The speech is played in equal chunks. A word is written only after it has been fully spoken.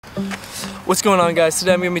What's going on, guys?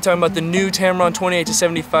 Today I'm going to be talking about the new Tamron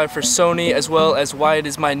 28-75 for Sony, as well as why it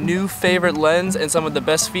is my new favorite lens and some of the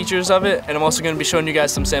best features of it, and I'm also going to be showing you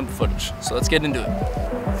guys some sample footage. So let's get into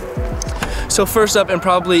it. So first up, and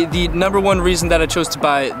probably the #1 reason that I chose to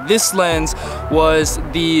buy this lens, was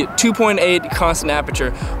the 2.8 constant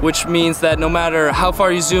aperture, which means that no matter how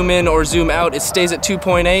far you zoom in or zoom out, it stays at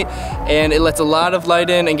 2.8, and it lets a lot of light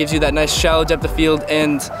in and gives you that nice shallow depth of field.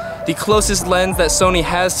 And the closest lens that Sony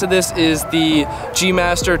has to this is the G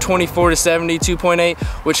Master 24-70 2.8,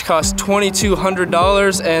 which costs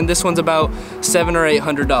 $2,200, and this one's about $700 or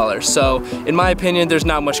 $800. So in my opinion, there's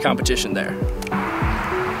not much competition there.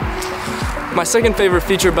 My second favorite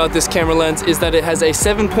feature about this camera lens is that it has a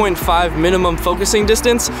 7.5 minimum focusing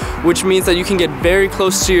distance, which means that you can get very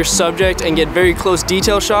close to your subject and get very close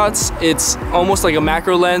detail shots. It's almost like a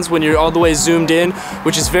macro lens when you're all the way zoomed in,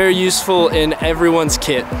 which is very useful in everyone's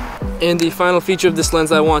kit. And the final feature of this lens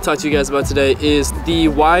that I want to talk to you guys about today is the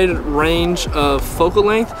wide range of focal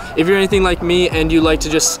length. If you're anything like me and you like to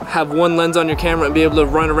just have one lens on your camera and be able to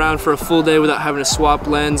run around for a full day without having to swap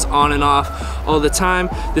lens on and off all the time,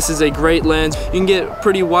 this is a great lens. You can get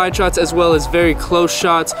pretty wide shots as well as very close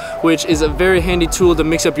shots, which is a very handy tool to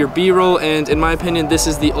mix up your B-roll, and in my opinion, this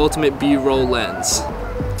is the ultimate B-roll lens.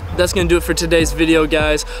 That's gonna do it for today's video,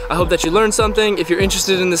 guys. I hope that you learned something. If you're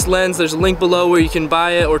interested in this lens, there's a link below where you can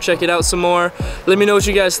buy it or check it out some more. Let me know what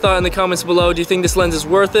you guys thought in the comments below. Do you think this lens is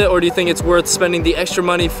worth it, or do you think it's worth spending the extra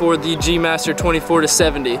money for the G Master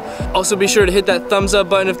 24-70? Also, be sure to hit that thumbs up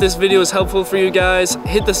button if this video is helpful for you guys.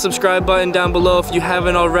 Hit the subscribe button down below if you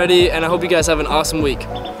haven't already, and I hope you guys have an awesome week.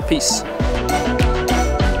 Peace.